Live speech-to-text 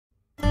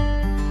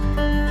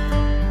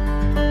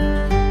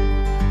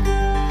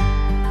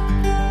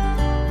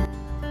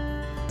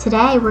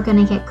Today we're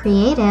going to get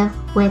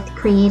creative with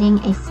creating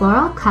a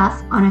floral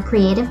cuff on a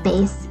creative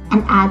base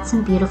and add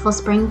some beautiful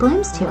spring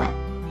blooms to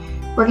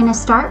it. We're going to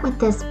start with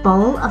this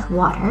bowl of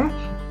water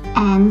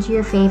and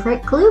your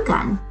favorite glue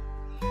gun.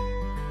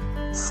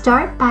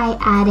 Start by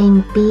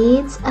adding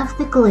beads of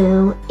the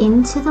glue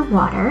into the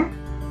water,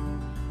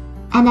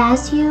 and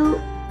as you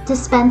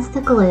dispense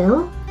the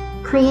glue,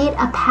 create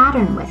a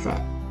pattern with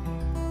it.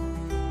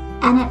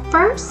 And at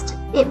first,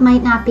 it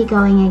might not be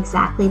going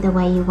exactly the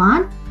way you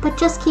want, but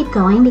just keep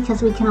going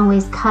because we can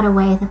always cut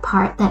away the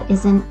part that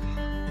isn't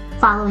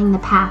following the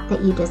path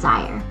that you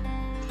desire.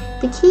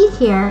 The key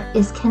here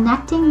is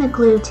connecting the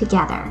glue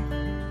together.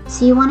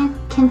 So you want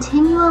to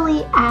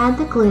continually add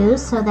the glue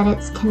so that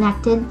it's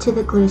connected to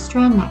the glue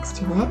strand next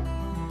to it.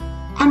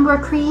 And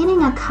we're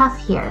creating a cuff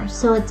here,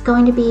 so it's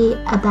going to be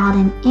about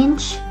 1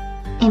 inch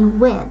in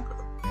width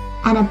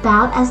and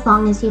about as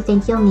long as you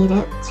think you'll need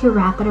it to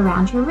wrap it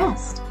around your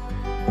wrist.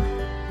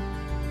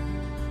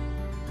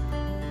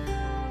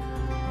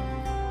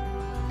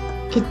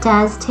 It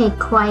does take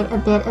quite a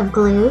bit of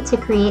glue to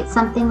create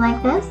something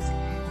like this,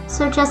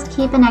 so just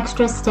keep an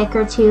extra stick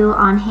or two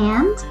on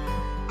hand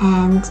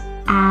and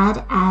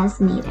add as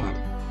needed.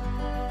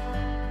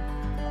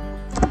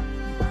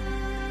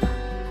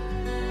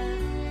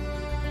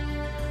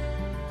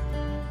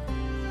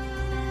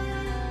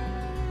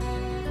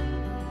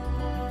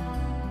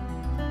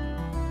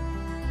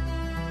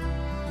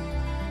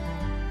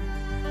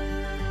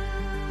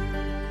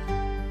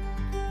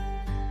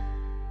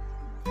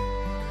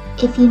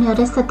 If you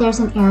notice that there's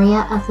an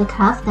area of the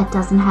cuff that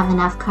doesn't have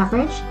enough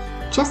coverage,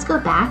 just go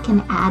back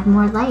and add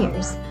more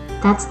layers.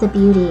 That's the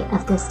beauty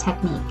of this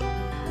technique.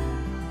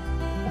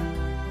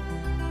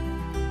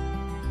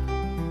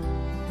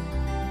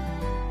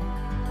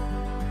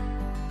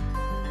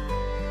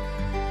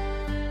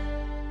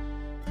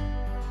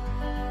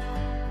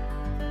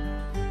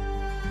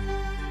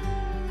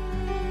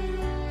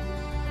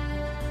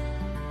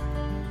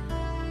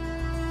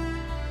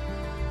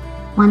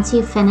 Once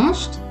you've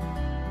finished,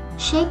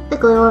 shake the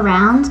glue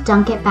around,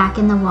 dunk it back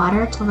in the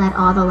water to let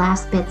all the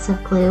last bits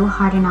of glue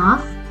harden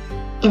off.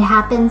 It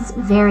happens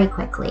very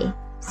quickly,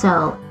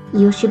 so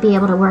you should be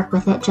able to work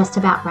with it just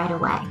about right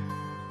away.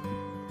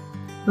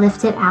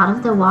 Lift it out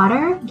of the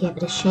water, give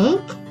it a shake,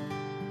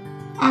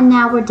 and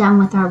now we're done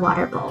with our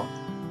water bowl.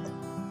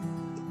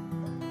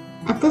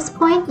 At this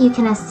point, you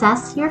can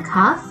assess your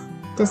cuff,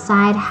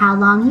 decide how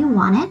long you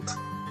want it,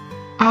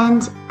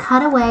 and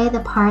cut away the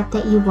part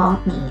that you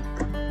won't need.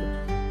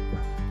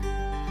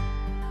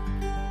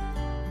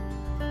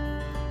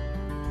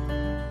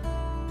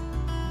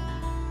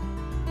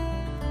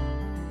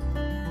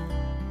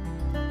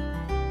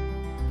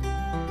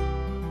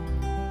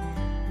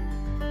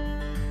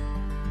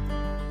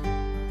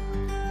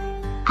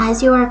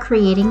 As you are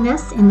creating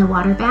this in the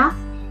water bath,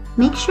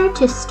 make sure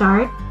to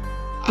start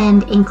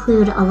and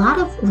include a lot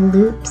of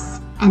loops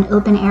and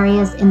open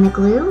areas in the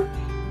glue,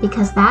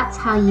 because that's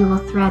how you will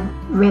thread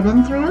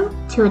ribbon through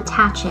to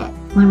attach it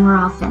when we're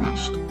all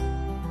finished.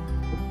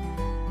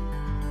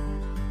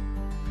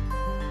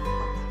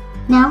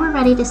 Now we're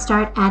ready to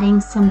start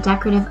adding some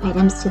decorative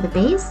items to the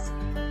base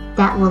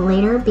that will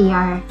later be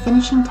our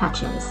finishing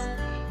touches.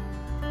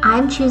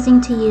 I'm choosing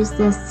to use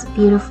this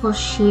beautiful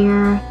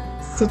sheer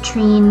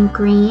citrine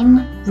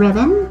green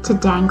ribbon to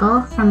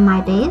dangle from my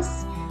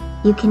base.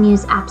 You can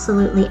use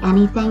absolutely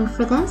anything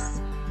for this.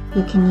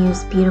 You can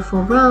use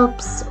beautiful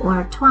ropes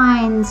or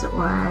twines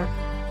or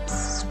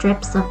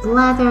strips of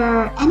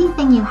leather,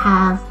 anything you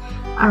have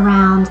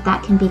around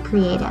that can be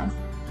creative.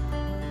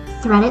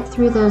 Thread it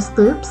through those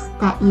loops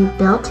that you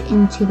built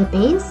into the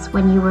base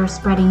when you were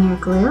spreading your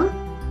glue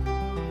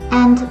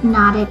and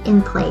knot it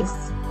in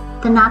place.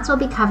 The knots will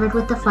be covered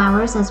with the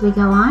flowers as we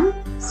go on,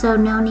 so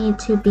no need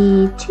to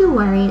be too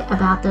worried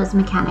about those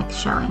mechanics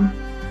showing.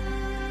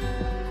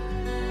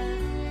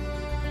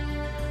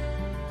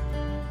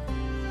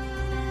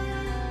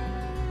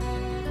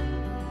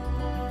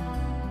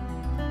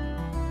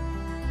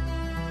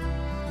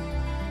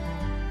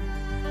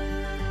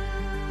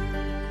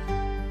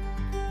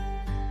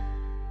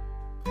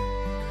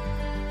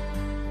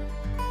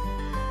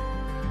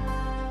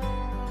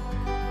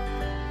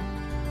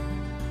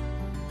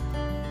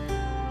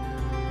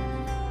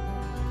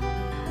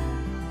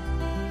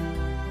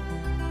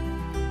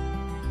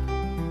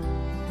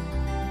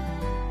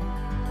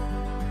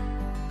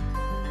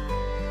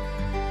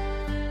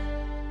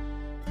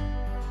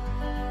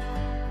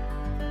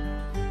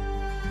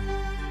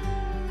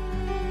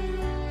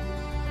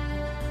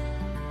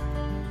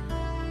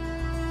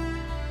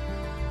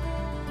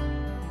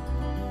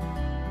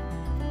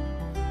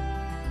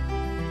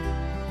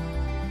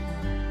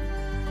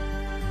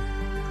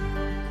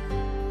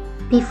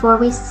 Before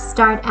we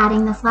start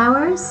adding the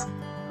flowers,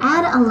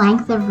 add a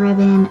length of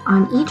ribbon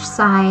on each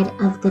side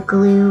of the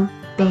glue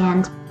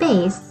band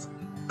base.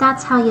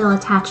 That's how you'll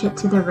attach it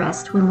to the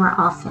wrist when we're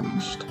all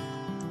finished.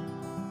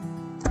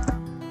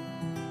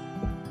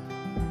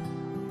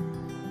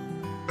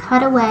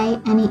 Cut away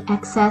any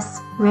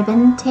excess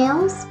ribbon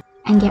tails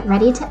and get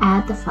ready to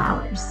add the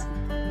flowers.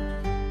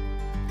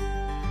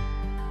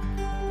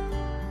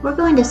 We're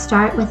going to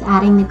start with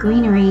adding the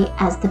greenery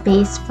as the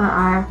base for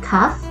our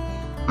cuff,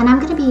 and I'm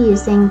going to be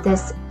using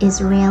this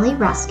Israeli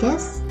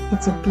ruscus.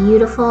 It's a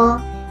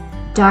beautiful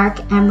dark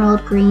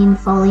emerald green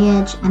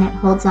foliage, and it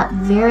holds up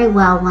very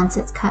well once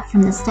it's cut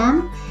from the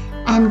stem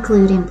and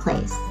glued in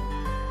place.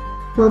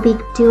 We'll be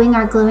doing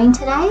our gluing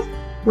today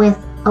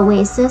with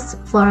Oasis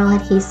floral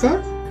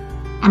adhesive,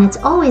 and it's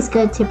always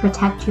good to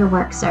protect your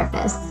work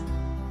surface.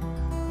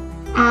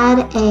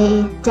 Add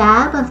a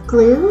dab of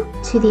glue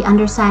to the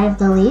underside of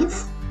the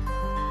leaf,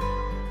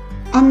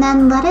 and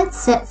then let it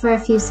sit for a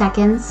few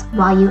seconds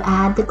while you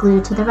add the glue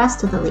to the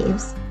rest of the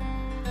leaves.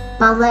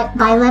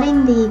 By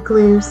letting the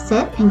glue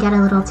sit and get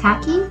a little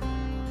tacky,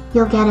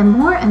 you'll get a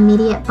more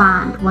immediate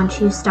bond once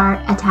you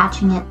start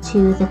attaching it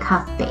to the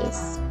cuff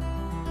base.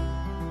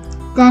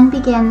 Then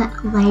begin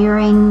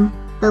layering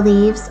the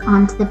leaves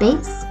onto the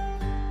base,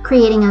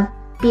 creating a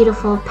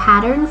beautiful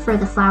pattern for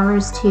the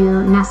flowers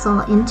to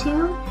nestle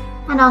into,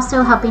 and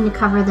also helping to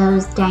cover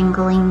those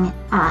dangling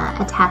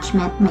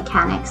attachment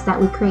mechanics that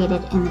we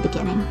created in the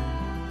beginning.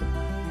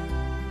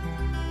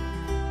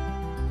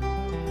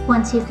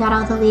 Once you've got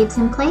all the leaves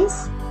in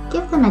place,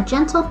 give them a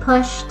gentle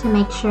push to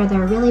make sure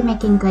they're really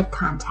making good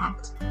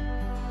contact.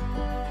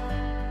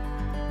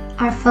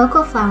 Our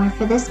focal flower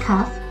for this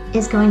cuff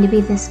is going to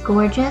be this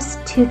gorgeous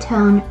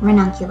two-tone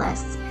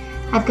ranunculus.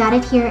 I've got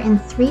it here in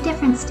 3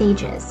 different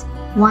stages,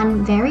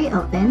 one very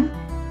open,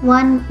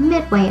 one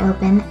midway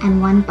open,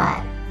 and one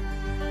bud.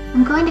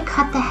 I'm going to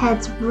cut the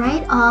heads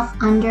right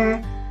off under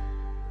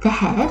the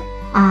head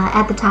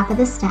at the top of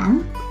the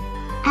stem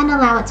and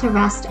allow it to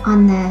rest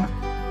on the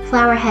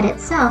flower head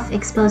itself,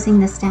 exposing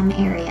the stem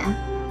area.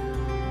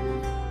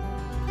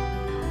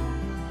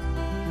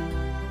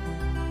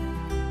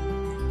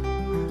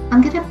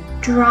 I'm going to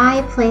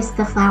dry place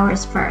the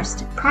flowers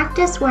first.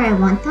 Practice where I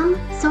want them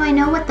so I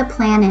know what the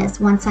plan is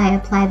once I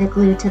apply the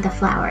glue to the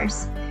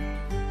flowers.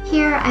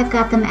 Here I've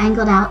got them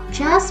angled out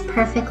just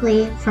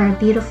perfectly for a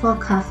beautiful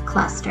cuff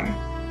cluster.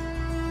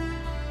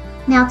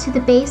 Now to the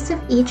base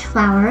of each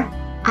flower,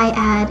 I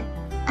add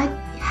a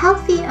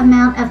healthy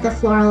amount of the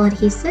floral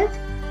adhesive,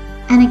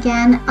 and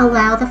again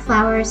allow the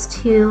flowers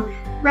to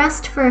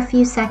rest for a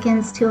few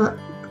seconds to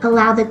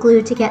allow the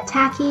glue to get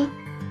tacky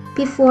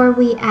before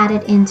we add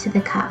it into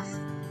the cuff.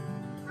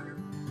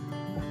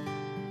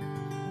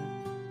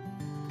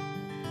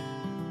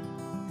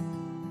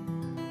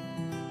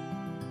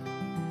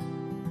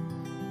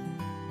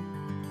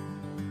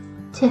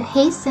 To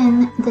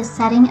hasten the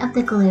setting of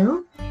the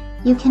glue,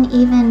 you can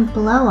even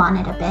blow on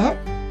it a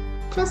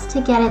bit, just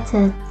to get it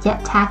to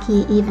get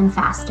tacky even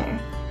faster.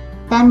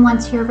 Then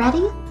once you're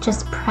ready,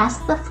 just press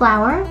the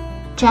flower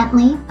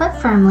gently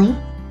but firmly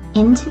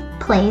into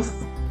place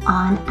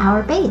on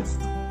our base.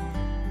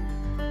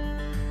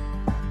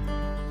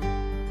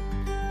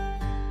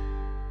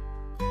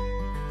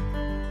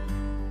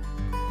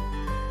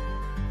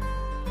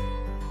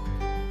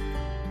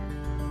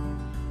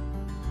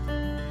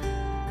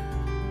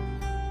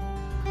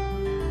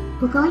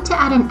 We're going to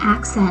add an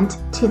accent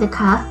to the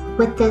cuff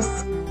with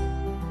this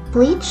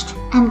bleached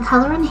and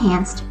color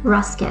enhanced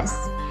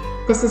ruscus.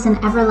 This is an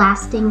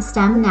everlasting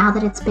stem now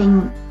that it's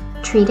being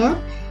treated,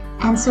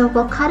 and so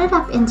we'll cut it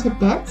up into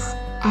bits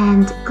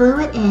and glue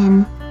it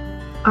in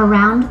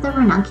around the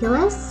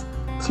ranunculus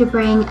to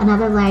bring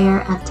another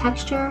layer of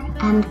texture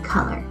and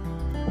color.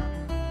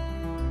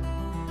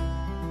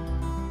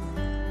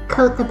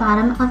 Coat the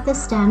bottom of the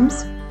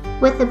stems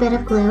with a bit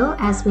of glue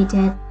as we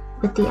did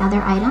with the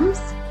other items,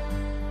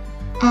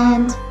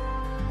 and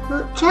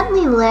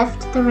gently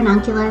lift the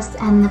ranunculus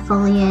and the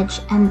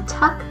foliage and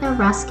tuck the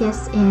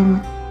ruscus in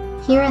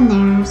here and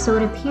there so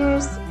it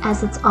appears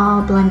as it's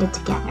all blended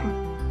together.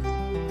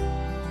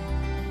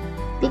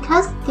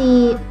 Because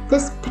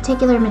this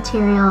particular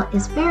material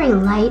is very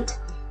light,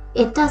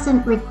 it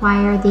doesn't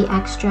require the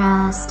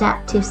extra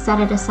step to set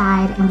it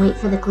aside and wait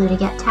for the glue to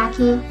get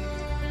tacky.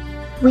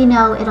 We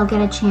know it'll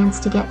get a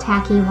chance to get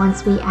tacky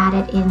once we add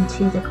it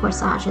into the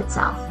corsage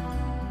itself.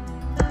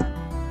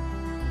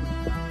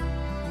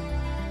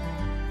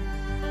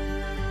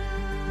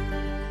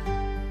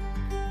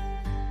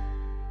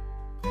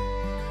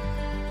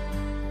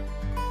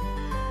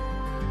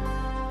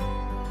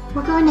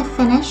 We're going to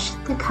finish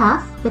the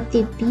cuff with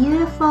the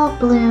beautiful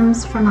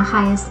blooms from a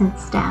hyacinth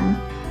stem.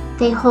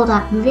 They hold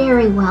up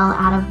very well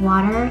out of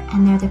water,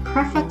 and they're the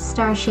perfect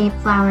star-shaped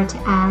flower to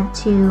add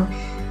to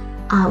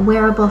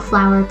wearable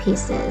flower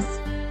pieces.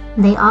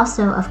 They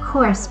also, of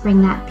course,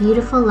 bring that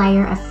beautiful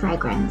layer of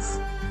fragrance.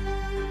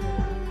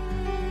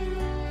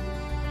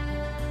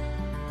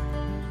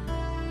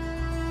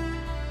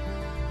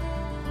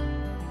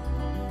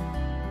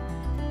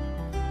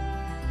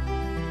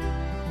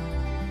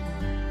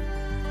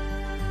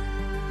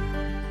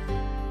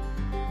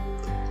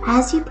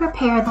 As you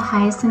prepare the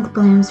hyacinth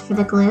blooms for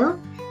the glue,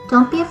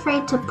 don't be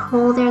afraid to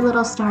pull their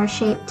little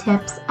star-shaped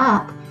tips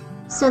up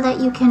so that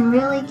you can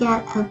really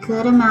get a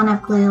good amount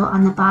of glue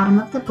on the bottom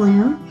of the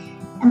bloom.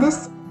 And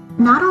this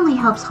not only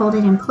helps hold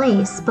it in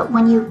place, but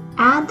when you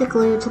add the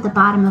glue to the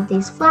bottom of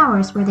these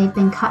flowers where they've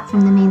been cut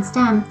from the main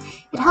stem,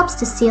 it helps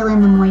to seal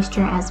in the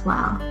moisture as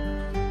well.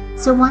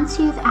 So once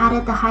you've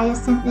added the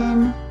hyacinth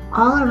in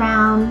all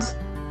around,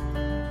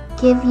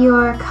 give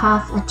your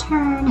cuff a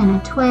turn and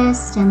a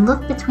twist and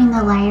look between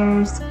the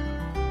layers.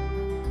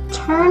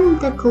 Turn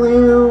the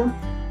glue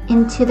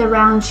into the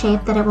round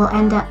shape that it will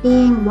end up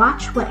being.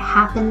 Watch what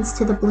happens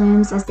to the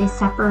blooms as they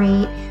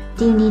separate.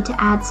 Do you need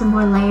to add some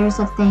more layers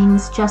of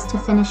things just to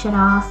finish it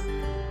off?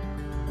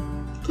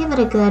 Give it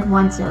a good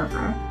once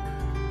over.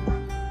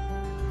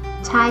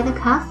 Tie the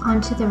cuff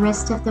onto the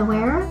wrist of the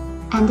wearer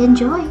and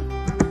enjoy.